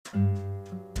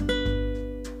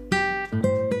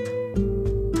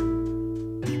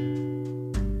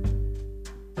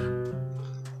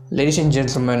Ladies and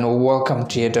gentlemen, welcome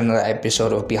to yet another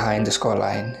episode of Behind the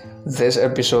Scoreline. This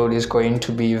episode is going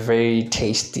to be very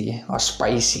tasty or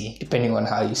spicy, depending on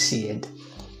how you see it.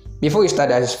 Before we start,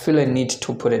 I just feel a need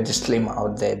to put a disclaimer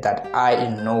out there that I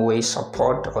in no way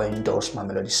support or endorse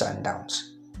Mamelodi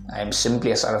Sundowns. I am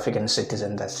simply a South African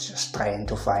citizen that's just trying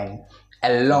to find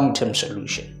a long-term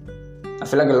solution. I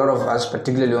feel like a lot of us,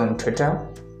 particularly on Twitter,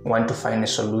 want to find a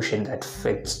solution that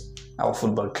fits our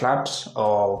football clubs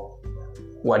or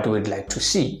what we'd like to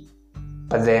see.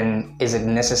 But then, is it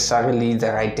necessarily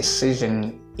the right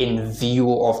decision in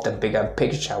view of the bigger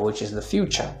picture, which is the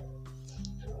future?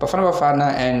 Bafana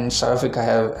Bafana and South Africa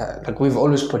have, we've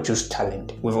always produced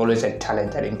talent. We've always had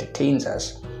talent that entertains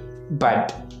us.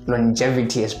 But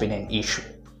longevity has been an issue.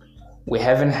 We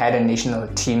haven't had a national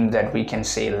team that we can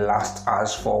say lasts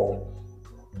us for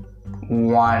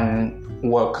one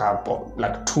World Cup or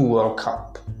two World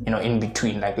Cup, in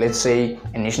between. Let's say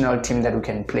a national team that we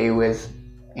can play with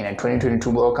in a 2022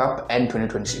 World Cup and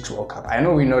 2026 World Cup. I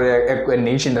know we're not a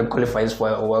nation that qualifies for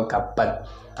a World Cup, but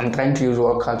I'm trying to use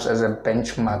World Cups as a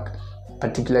benchmark,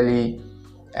 particularly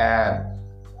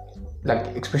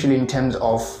especially in terms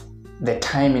of the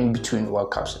time in between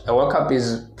World Cups. A World Cup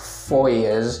is 4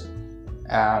 years,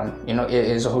 it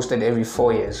is hosted every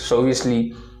 4 years. So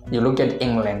obviously, you look at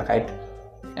England, right?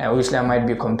 Obviously, I might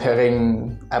be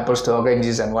comparing apples to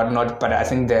oranges and whatnot, but I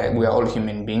think that we are all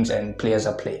human beings and players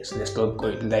are players. They're still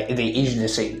good. They age the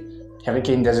same. Harry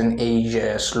Kane doesn't age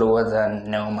slower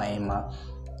than Neo Maema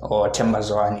or Themba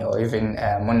Zwane or even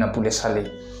Mona Pule.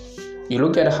 You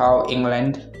look at how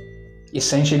England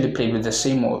essentially played with the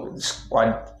same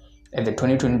squad at the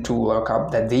 2022 World Cup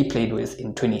that they played with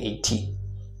in 2018.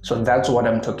 So that's what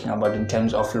I'm talking about in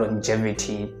terms of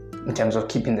longevity, in terms of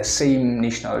keeping the same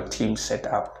national team set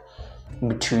up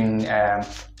between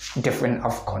different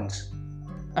AFCONs.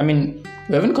 I mean,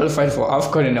 we haven't qualified for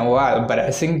AFCON in a while, but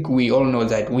I think we all know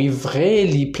that we've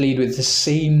rarely played with the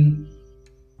same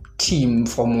team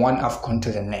from one AFCON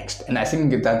to the next. And I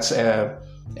think that's a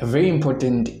very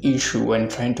important issue when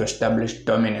trying to establish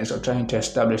dominance or trying to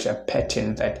establish a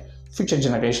pattern that future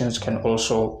generations can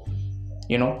also,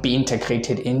 be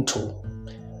integrated into.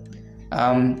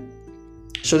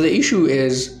 So the issue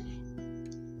is,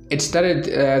 it started,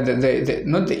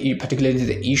 not particularly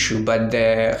the issue, but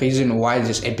the reason why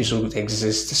this episode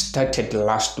exists started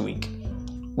last week.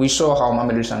 We saw how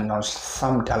Mamelodi Sundowns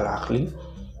thumped Al Ahly.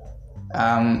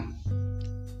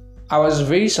 I was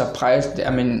very surprised,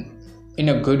 in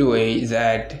a good way,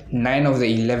 that 9 of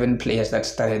the 11 players that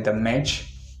started the match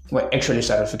were actually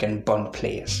South African born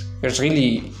players. It was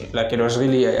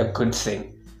really a good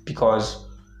thing, because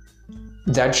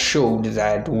that showed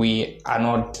that we are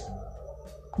not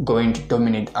going to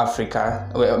dominate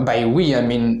Africa. By we, I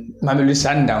mean Mamelodi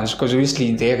Sundowns, because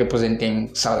obviously they're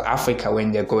representing South Africa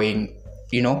when they're going,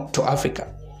 to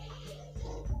Africa.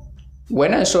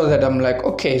 When I saw that, I'm like,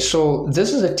 okay, so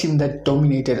this is a team that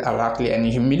dominated Al Ahly and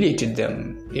humiliated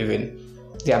them even.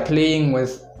 They are playing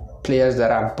with players that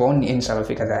are born in South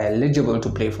Africa that are eligible to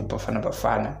play for Bafana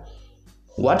Bafana.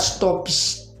 What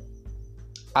stops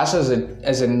us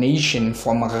as a nation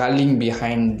from rallying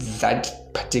behind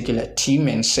that particular team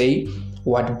and say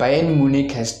what Bayern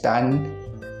Munich has done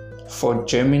for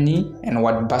Germany and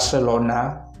what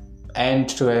Barcelona and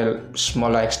to a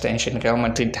smaller extension Real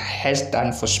Madrid has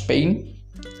done for Spain?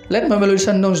 Let Mamelodi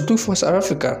Sundowns do for South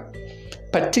Africa,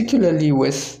 particularly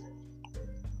with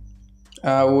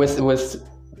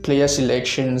player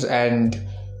selections and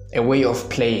a way of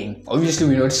playing. Obviously,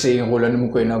 we're not saying Rolando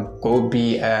Mokoena go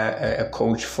be a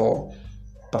coach for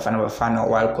Bafana Bafana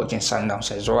while coaching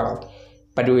Sundowns as well.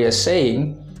 But we are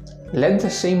saying, let the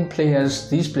same players,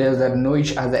 these players that know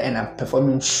each other and are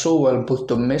performing so well both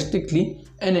domestically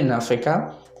and in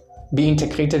Africa, be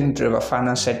integrated into the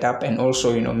Bafana setup and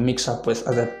also, mix up with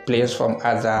other players from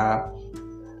other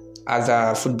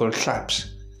football clubs.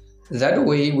 That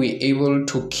way, we're able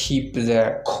to keep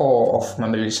the core of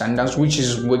Mamelodi Sundowns, which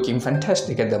is working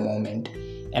fantastic at the moment.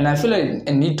 And I feel like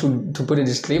I need to put a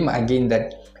disclaimer again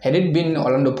that had it been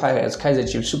Orlando Pirates, Kaizer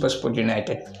Chiefs, SuperSport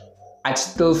United, I'd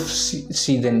still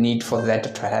see the need for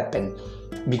that to happen.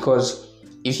 Because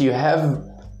if you have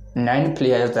 9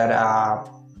 players that are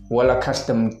well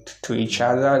accustomed to each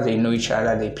other, they know each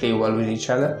other, they play well with each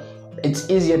other, it's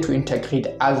easier to integrate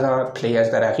other players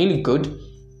that are really good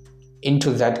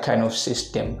into that kind of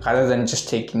system, rather than just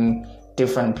taking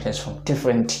different players from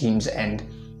different teams and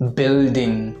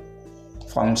building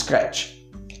from scratch.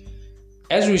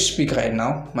 As we speak right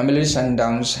now, Mamelodi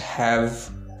Sundowns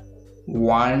have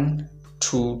 1,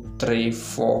 2, 3,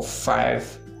 4,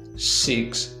 5,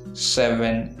 6,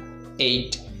 7,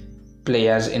 8,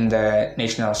 players in the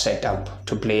national setup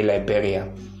to play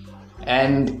Liberia.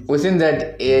 And within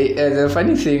that, the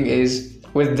funny thing is,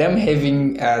 with them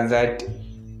having that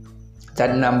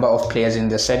number of players in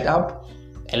the setup,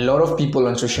 a lot of people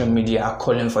on social media are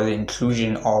calling for the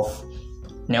inclusion of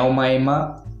Neo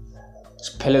Maema,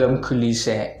 Spelele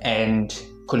Mkhulise, and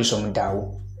Khuliso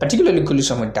Mudau. Particularly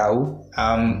Khuliso Mudau.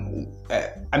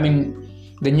 I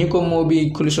mean, the Nico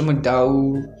Mobi Khuliso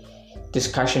Mudau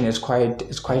discussion is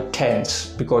quite tense,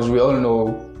 because we all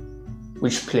know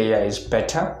which player is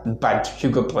better. But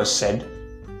Hugo Broos said,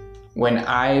 when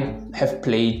I have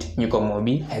played Nico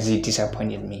Mobi, has he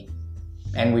disappointed me?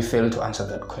 And we failed to answer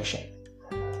that question.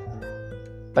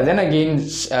 But then again,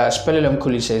 Spelele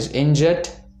Mkhulise is injured.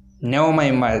 Neo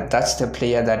Maema, that's the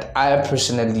player that I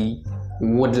personally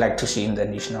would like to see in the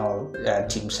national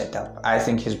team setup. I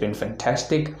think he's been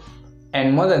fantastic.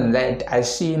 And more than that, I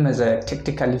see him as a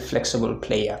tactically flexible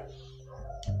player.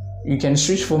 You can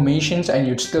switch formations and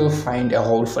you'd still find a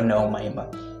role for Neo Maema.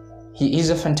 He is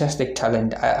a fantastic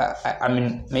talent. I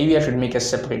mean, maybe I should make a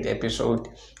separate episode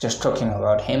just talking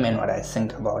about him and what I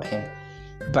think about him.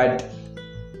 But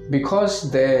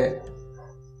because the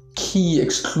key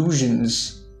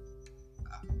exclusions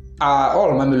are all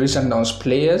Mamelodi Sundowns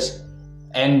players,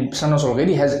 and Sundowns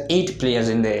already has 8 players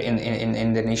in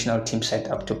the national team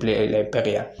setup to play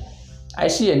Liberia, I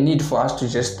see a need for us to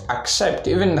just accept,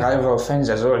 even rival fans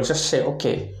as well, just say,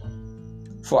 okay,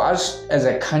 for us as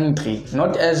a country,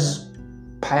 not as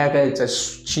Pirates,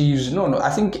 as Chiefs, no, I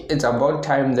think it's about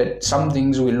time that some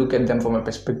things we look at them from a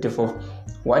perspective of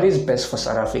what is best for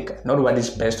South Africa, not what is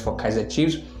best for Kaizer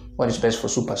Chiefs, what is best for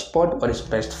SuperSport, what is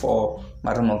best for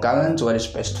Marumo Gallants, what is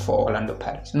best for Orlando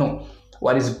Pirates. No,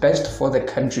 what is best for the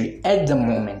country at the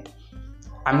moment.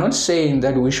 I'm not saying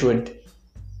that we should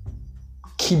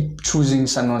keep choosing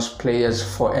Sundowns players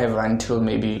forever until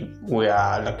maybe we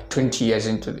are like 20 years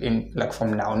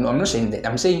from now. No, I'm not saying that.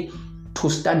 I'm saying to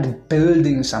start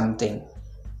building something.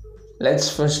 Let's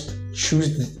first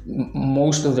choose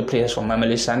most of the players from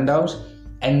Mamelodi Sundowns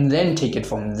and then take it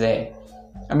from there.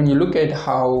 I mean, you look at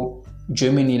how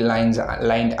Germany lined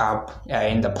up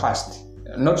in the past.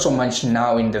 Not so much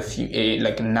now in the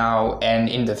like now and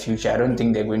in the future. I don't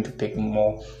think they're going to pick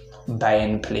more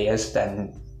Bayern players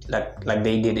than like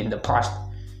they did in the past.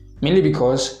 Mainly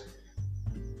because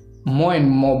more and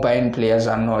more Bayern players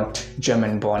are not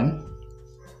German-born.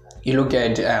 You look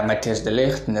at Matthias de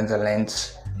Ligt,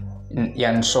 Netherlands,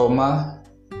 Jan Sommer,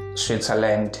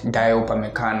 Switzerland, Dio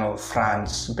Upamecano,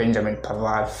 France, Benjamin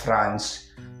Pavard, France.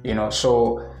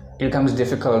 So it becomes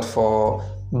difficult for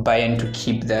Bayern to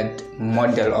keep that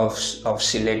model of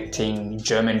selecting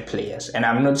German players. And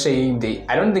I'm not saying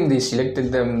I don't think they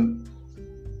selected them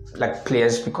like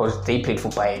players because they played for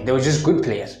Bayern. They were just good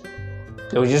players.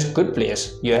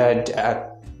 You had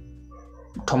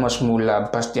Thomas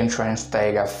Müller, Bastian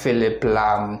Schweinsteiger, Philipp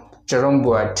Lahm, Jerome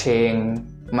Boateng,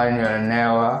 Manuel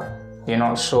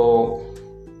Neuer, so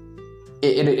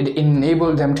it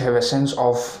enabled them to have a sense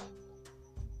of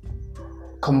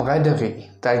camaraderie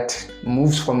that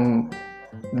moves from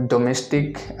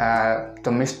domestic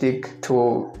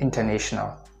to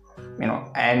international,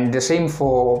 and the same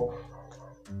for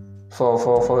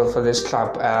this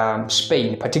club,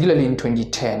 Spain, particularly in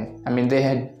 2010. I mean, they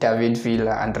had David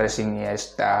Villa, Andres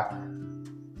Iniesta,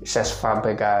 Cesc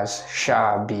Fabregas,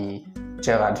 Xabi,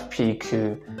 Gerard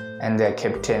Piqué, and their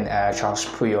captain Charles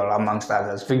Puyol, amongst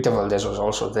others. Victor Valdez was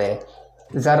also there.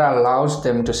 That allows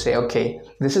them to say, okay,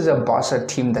 this is a Barca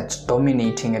team that's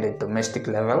dominating at a domestic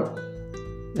level.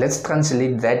 Let's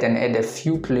translate that and add a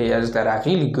few players that are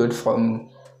really good from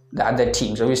the other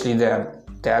teams. Obviously, the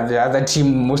other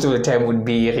team most of the time would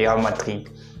be Real Madrid,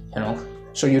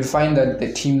 So you'd find that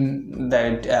the team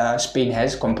that Spain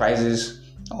has comprises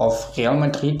of Real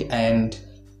Madrid and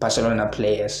Barcelona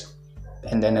players,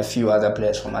 and then a few other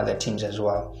players from other teams as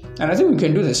well. And I think we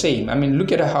can do the same. I mean,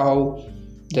 look at how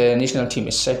the national team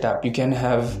is set up. You can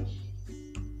have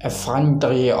a front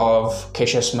three of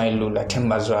Cassius Mailula,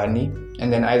 Themba Zwane,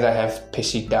 and then either have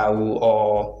Percy Tau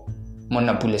or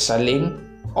Monapule Saleng,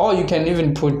 or you can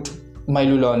even put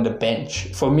Mailula on the bench.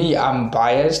 For me, I'm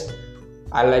biased.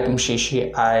 I like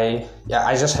Mshishi. I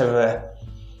just have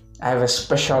a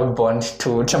special bond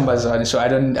to Themba Zwane, so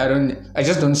I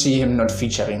just don't see him not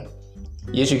featuring.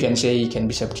 Yes, you can say he can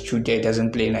be substituted,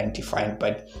 doesn't play 95,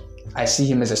 but I see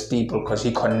him as a staple because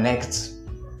he connects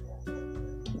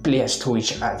players to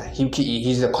each other.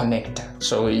 He's a connector,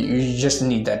 so you just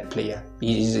need that player.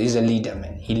 He's a leader,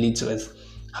 man. He leads with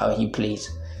how he plays.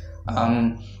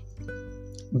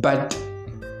 But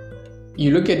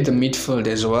you look at the midfield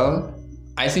as well.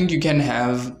 I think you can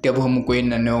have Debo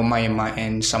Mukwena, Neo Maema,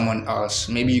 and someone else.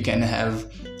 Maybe you can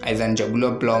have either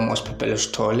Njabula Blom or Pepelo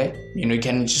Stole. You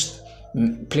can just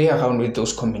play around with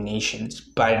those combinations,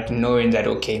 but knowing that,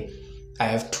 okay, I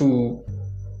have two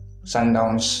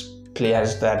Sundowns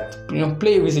players that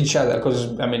play with each other, because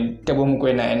Debo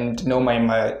Mukwena and Neo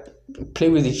Maema play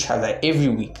with each other every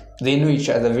week. They know each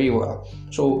other very well,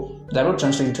 so that will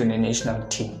translate to the national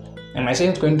team. Am I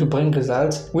saying it's going to bring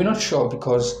results? We're not sure,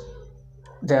 because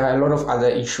there are a lot of other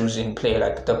issues in play.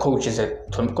 Like the coach is a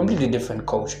completely different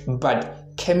coach, but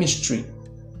chemistry,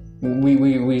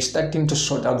 we're starting to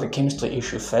sort out the chemistry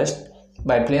issue first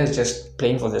by players just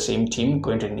playing for the same team,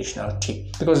 going to the national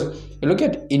team. Because you look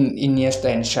at Iniesta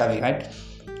and Xavi, right?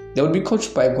 They would be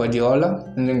coached by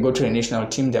Guardiola and then go to the national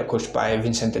team. They're coached by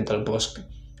Vincent Del Bosque.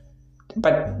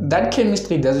 But that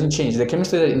chemistry doesn't change. The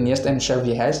chemistry that Iniesta and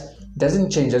Xavi has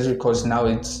doesn't change just because now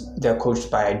they're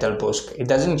coached by Del Bosque. It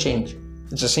doesn't change.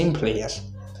 It's the same players.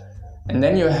 And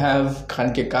then you have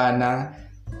Krankekana,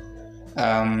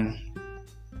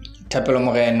 Tapelo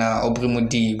Morena, Aubrey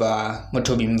Modiba,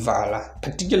 Motobi Mvala.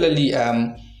 Particularly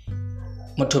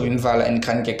Motobi Mvala and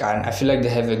Krankekana, I feel like they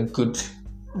have a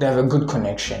good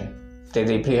connection.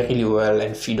 They play really well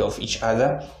and feed off each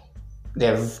other. They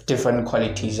have different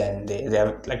qualities, and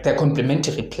they're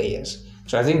complementary players.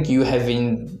 So I think you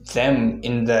having them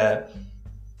in the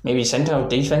maybe center of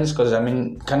defense, because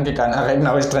Krankekana right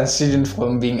now is transitioned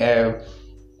from being a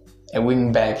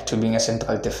wing back to being a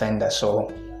central defender,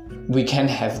 so we can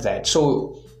have that.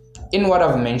 So in what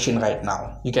I've mentioned right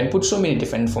now, you can put so many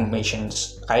different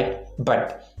formations, right?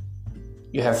 But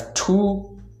you have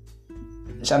two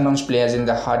Sundowns players in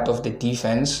the heart of the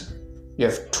defense, you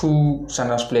have two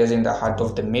Sundowns players in the heart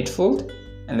of the midfield,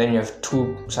 and then you have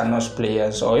two Sundowns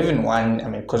players, or even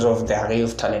one, because of the array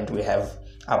of talent we have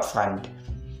up front.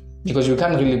 Because you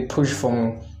can't really push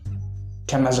from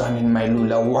Tamazan and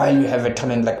Mailula while you have a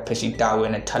talent like Percy Tau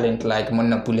and a talent like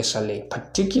Monapule Saleh,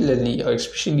 particularly or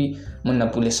especially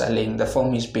Monapule Saleh. The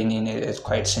form he's been in is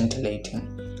quite scintillating,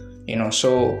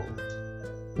 so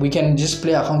we can just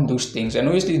play around those things. And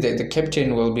obviously the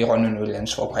captain will be Ronwen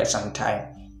Williams for quite some time,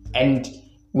 and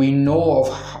we know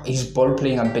of his ball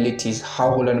playing abilities,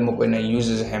 how Rolando Mokoena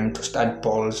uses him to start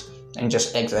balls and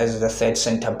just act as the third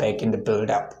center back in the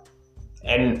build-up.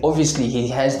 And obviously he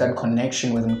has that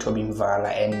connection with Mtobi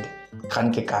Mvala and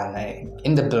Krankekana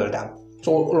in the build-up.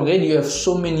 So already you have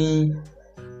so many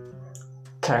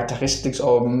characteristics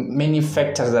or many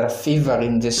factors that are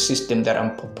favoring this system that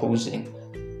I'm proposing.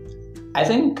 I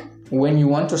think when you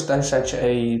want to start such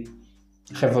a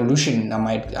revolution, I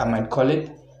might call it,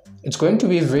 it's going to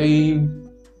be very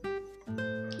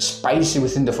spicy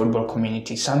within the football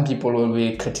community. Some people will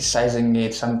be criticizing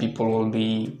it, some people will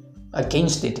be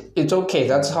against it. It's okay,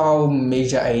 that's how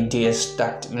major ideas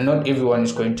start. Not everyone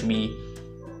is going to be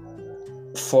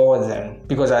for them,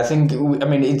 because I think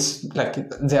it's like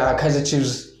there are Kaizer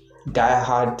Chiefs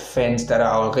diehard fans that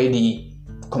are already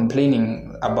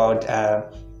complaining about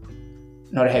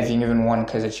not having even one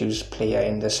Kaizer Chiefs player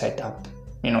in the setup,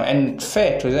 and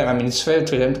fair to them. It's fair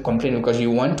to them to complain, because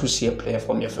you want to see a player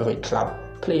from your favorite club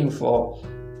playing for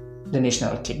the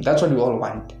national team. That's what we all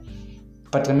want.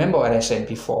 But remember what I said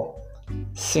before.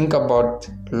 Think about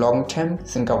long term,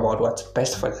 think about what's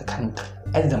best for the country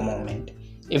at the moment.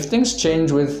 If things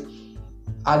change with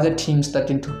other teams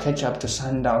starting to catch up to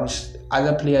Sundowns,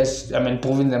 other players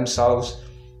proving themselves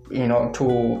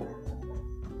to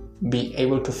be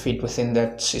able to fit within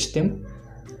that system,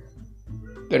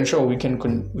 then sure, we can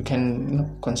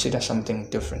consider something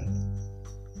different.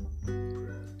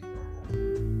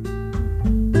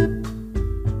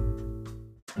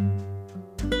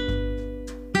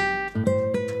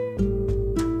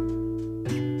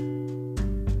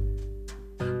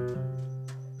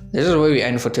 This is where we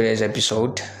end for today's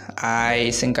episode.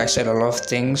 I think I said a lot of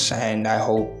things, and I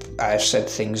hope I've said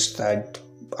things that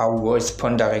are worth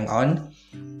pondering on,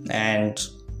 and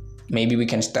maybe we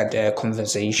can start a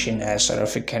conversation as South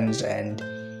Africans and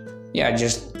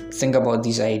just think about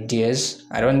these ideas.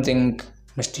 I don't think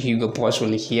Mr. Hugo Boss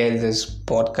will hear this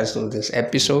podcast or this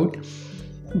episode,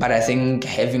 but I think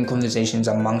having conversations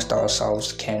amongst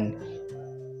ourselves can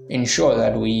ensure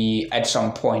that we at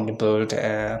some point build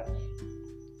a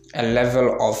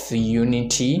level of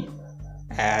unity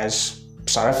as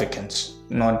South Africans,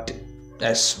 not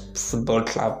as football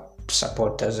club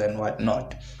supporters and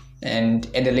whatnot.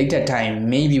 And at a later time,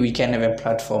 maybe we can have a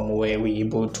platform where we're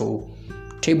able to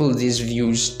table these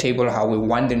views, table how we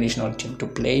want the national team to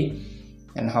play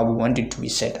and how we want it to be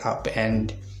set up,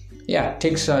 and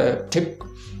take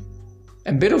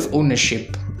a bit of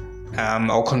ownership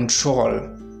or control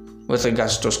with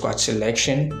regards to squad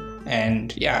selection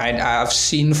And I've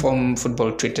seen from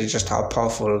football Twitter just how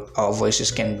powerful our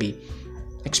voices can be,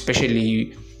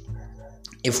 especially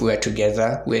if we are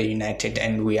together, we are united,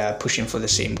 and we are pushing for the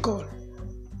same goal.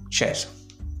 Cheers.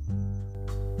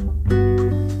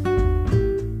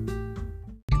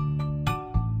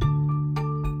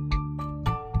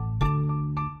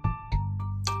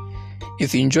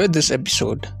 If you enjoyed this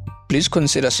episode, please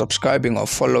consider subscribing or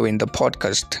following the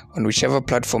podcast on whichever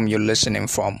platform you're listening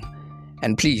from.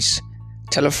 And please,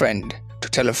 tell a friend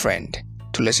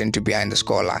to listen to Behind the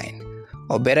Scoreline.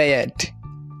 Or better yet,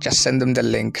 just send them the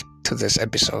link to this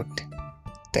episode.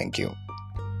 Thank you.